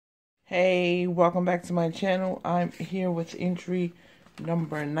Hey, welcome back to my channel. I'm here with entry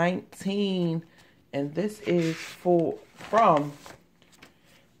number 19, and this is from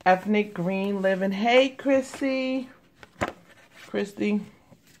Ethnic Green Living. Hey, Christy,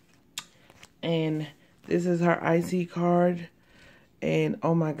 and this is her IC card, and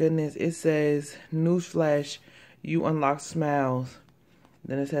oh my goodness, it says, newsflash, you unlock smiles.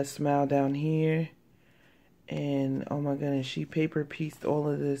 Then it says smile down here. And oh my goodness, she paper pieced all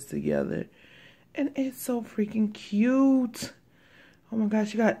of this together. And it's so freaking cute. Oh my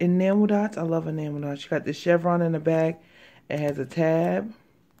gosh, she got enamel dots. I love enamel dots. She got the chevron in the back. It has a tab.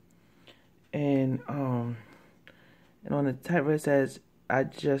 And on the top it says, I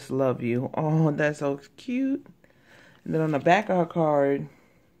just love you. Oh, that's so cute. And then on the back of her card,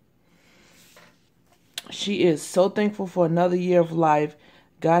 she is so thankful for another year of life.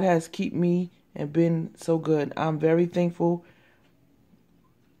 God has kept me and been so good. I'm very thankful.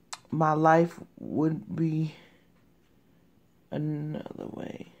 My life would be another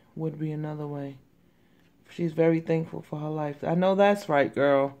way. She's very thankful for her life. I know that's right,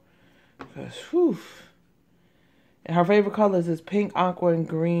 girl. Because, whew. And her favorite colors is pink, aqua, and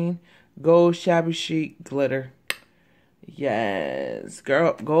green. Gold, shabby chic, glitter. Yes.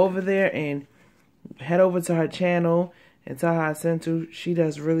 Girl, go over there and head over to her channel and tell her I sent you. She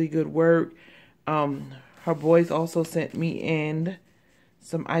does really good work. Her boys also sent me in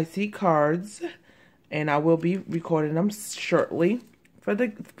some IC cards, and I will be recording them shortly for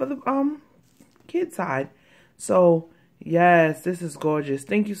the kid side. So yes, this is gorgeous.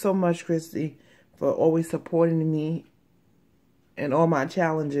 Thank you so much, Christy, for always supporting me and all my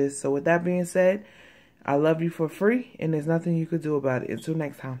challenges. So with that being said, I love you for free, and there's nothing you could do about it. Until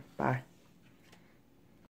next time, bye.